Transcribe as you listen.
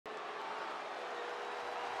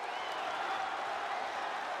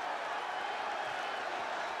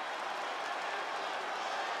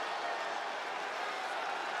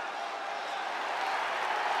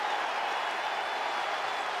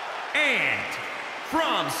And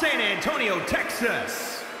from San Antonio,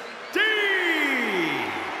 Texas, D!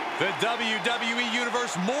 The WWE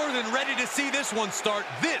Universe more than ready to see this one start.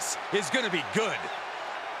 This is going to be good.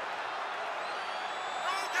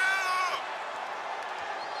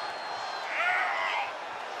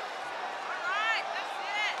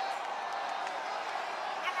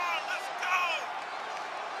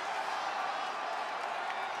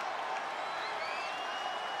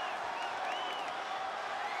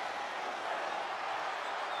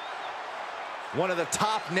 One of the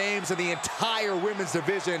top names in the entire women's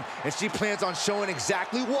division, and she plans on showing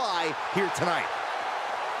exactly why here tonight.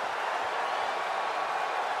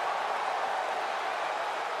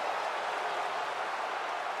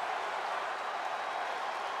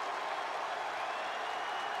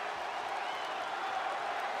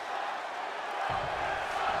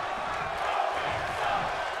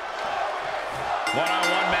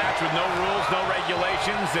 One-on-one match with no rules, no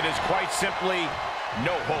regulations. It is quite simply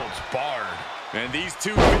no holds barred. And these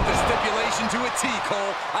two fit the stipulation to a T,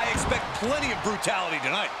 Cole. I expect plenty of brutality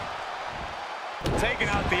tonight. Taking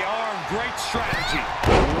out the arm, great strategy.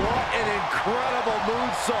 What an incredible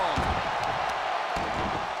moonsault.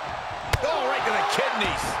 Oh, right to the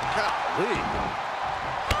kidneys. Golly.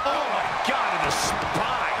 Oh, my God, in the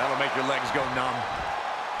spine. That'll make your legs go numb.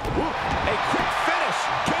 Ooh, a quick finish.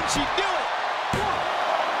 Can she do it?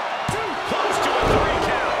 1, 2, close to a 3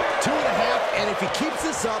 count. 2.5, and if he keeps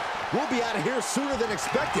this up, we'll be out of here sooner than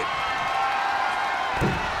expected.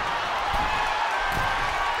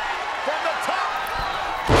 From the top.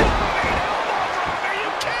 Diving elbow drop. Are you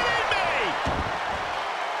kidding me?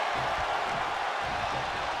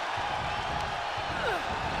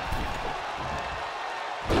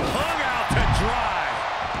 Hung out to dry.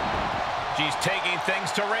 She's taking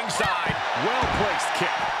things to ringside. Well-placed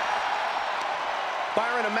kick.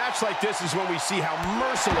 Byron, a match like this is when we see how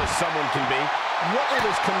merciless someone can be. What will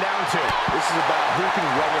this come down to? This is about who can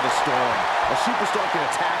weather the storm. A superstar can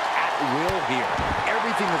attack at will here.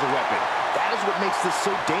 Everything is a weapon. That is what makes this so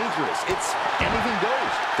dangerous. It's anything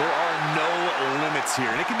goes. There are no limits here,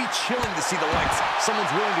 and it can be chilling to see the lengths someone's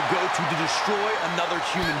willing to go to destroy another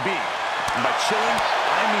human being. And by chilling,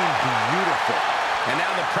 I mean beautiful. And now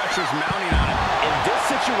the pressure's mounting on him. In this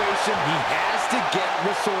situation, he has to get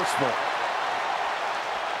resourceful.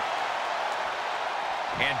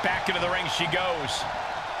 And back into the ring she goes.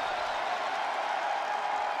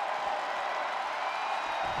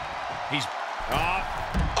 He's off.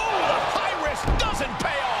 Oh, the high risk doesn't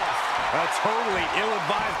pay off. A totally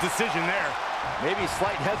ill-advised decision there. Maybe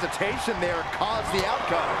slight hesitation there caused the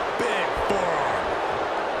outcome. Big forearm.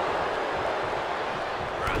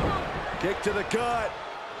 Kick to the gut.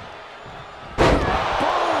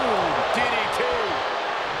 Boom! DDT.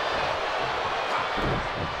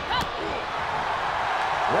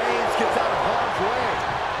 Reigns gets out of harm's way.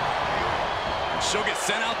 She'll get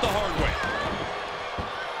sent out the hard way.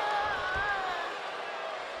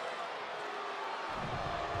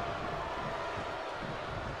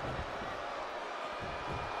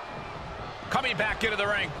 Coming back into the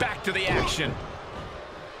ring, back to the action.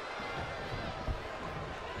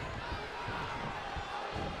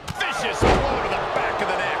 Vicious blow to the back of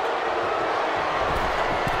the neck.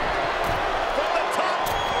 From the top.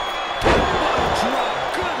 What a drop.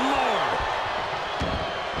 Good Lord.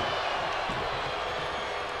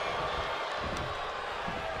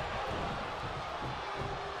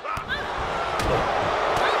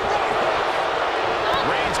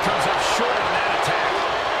 Reigns comes up short on that attack.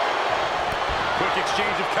 Quick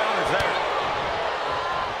exchange of counters there.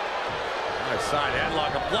 Nice side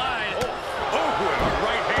headlock applied. Oh, and a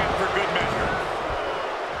right hand for good measure.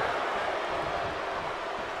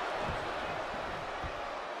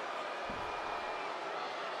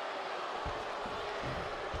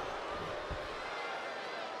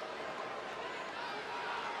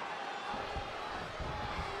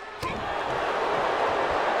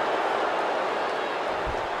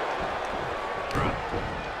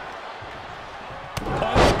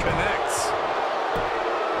 Punch connects.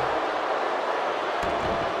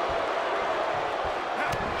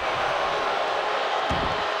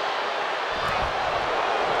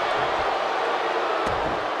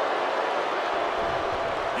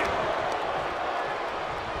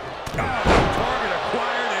 Target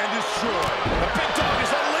acquired and destroyed. The big dog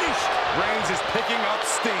is unleashed. Reigns is picking up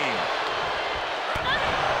steam.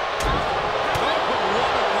 Oh,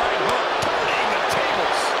 what a right hook. Turning the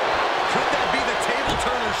tables. Could that be the table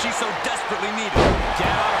turner she so desperately needed?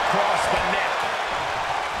 Down across the neck.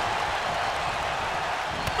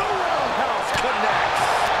 The roundhouse connects.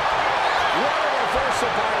 What a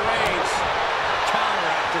reversal by Reigns. Counter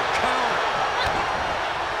after counter.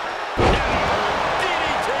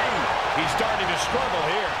 struggle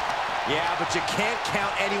here. Yeah, but you can't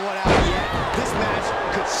count anyone out yet. This match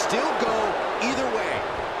could still go either way.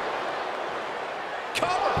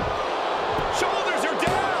 Cover! Shoulders are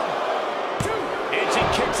down! And she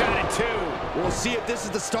kicks out at 2. We'll see if this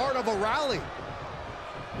is the start of a rally.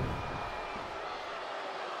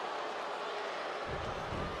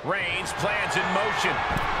 Reigns plans in motion.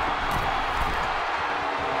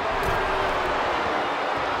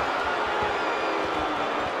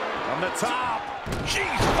 On the top. She's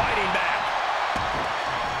fighting back.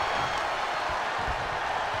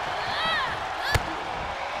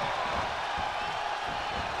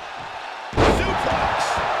 Suplex.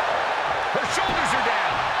 Her shoulders are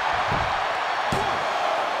down. 1,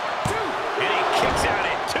 2. And he kicks out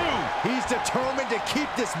at 2. He's determined to keep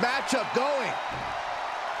this matchup going.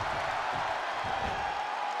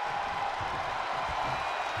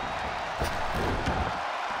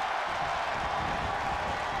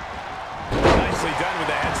 Done with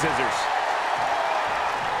the head scissors.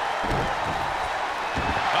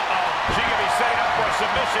 She could be setting up for a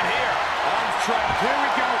submission here. Arms trapped. Here we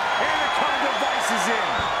go. And the cover device is in.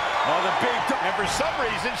 Oh, the big... And for some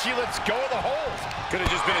reason, she lets go of the hold. Could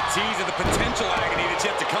have just been a tease of the potential agony that's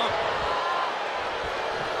yet to come.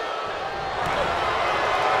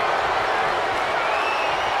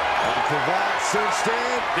 And cravat cinched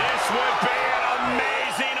in. This would be an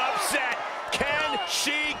amazing upset. Can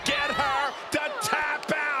she get her to tap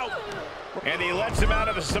out? And he lets him out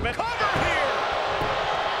of the submit. Cover here.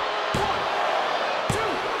 1, 2.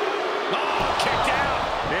 Oh, kicked out.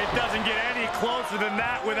 It doesn't get any closer than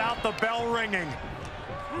that without the bell ringing. The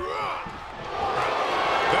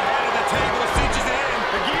head of the table cinches in.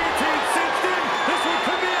 The guillotine cinched in. This one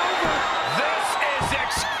could be over. This is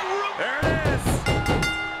excruciating. There it is.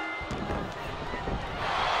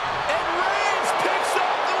 And Reigns picks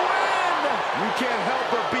up the win. You can't help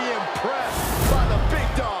but be impressed by the big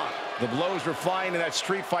dog. The blows were flying in that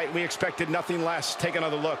street fight. We expected nothing less. Take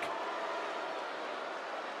another look.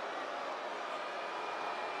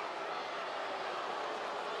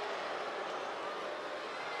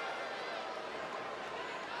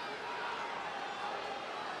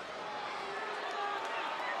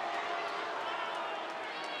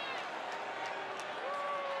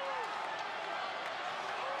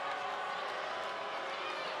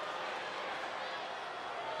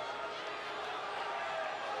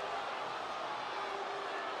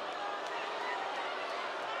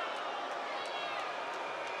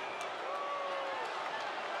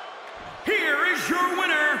 Here is your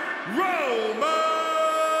winner, Roman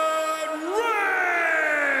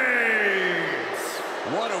Reigns!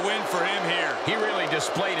 What a win for him here. He really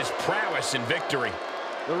displayed his prowess in victory.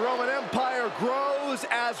 The Roman Empire grows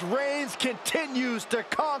as Reigns continues to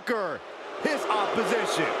conquer his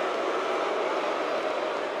opposition.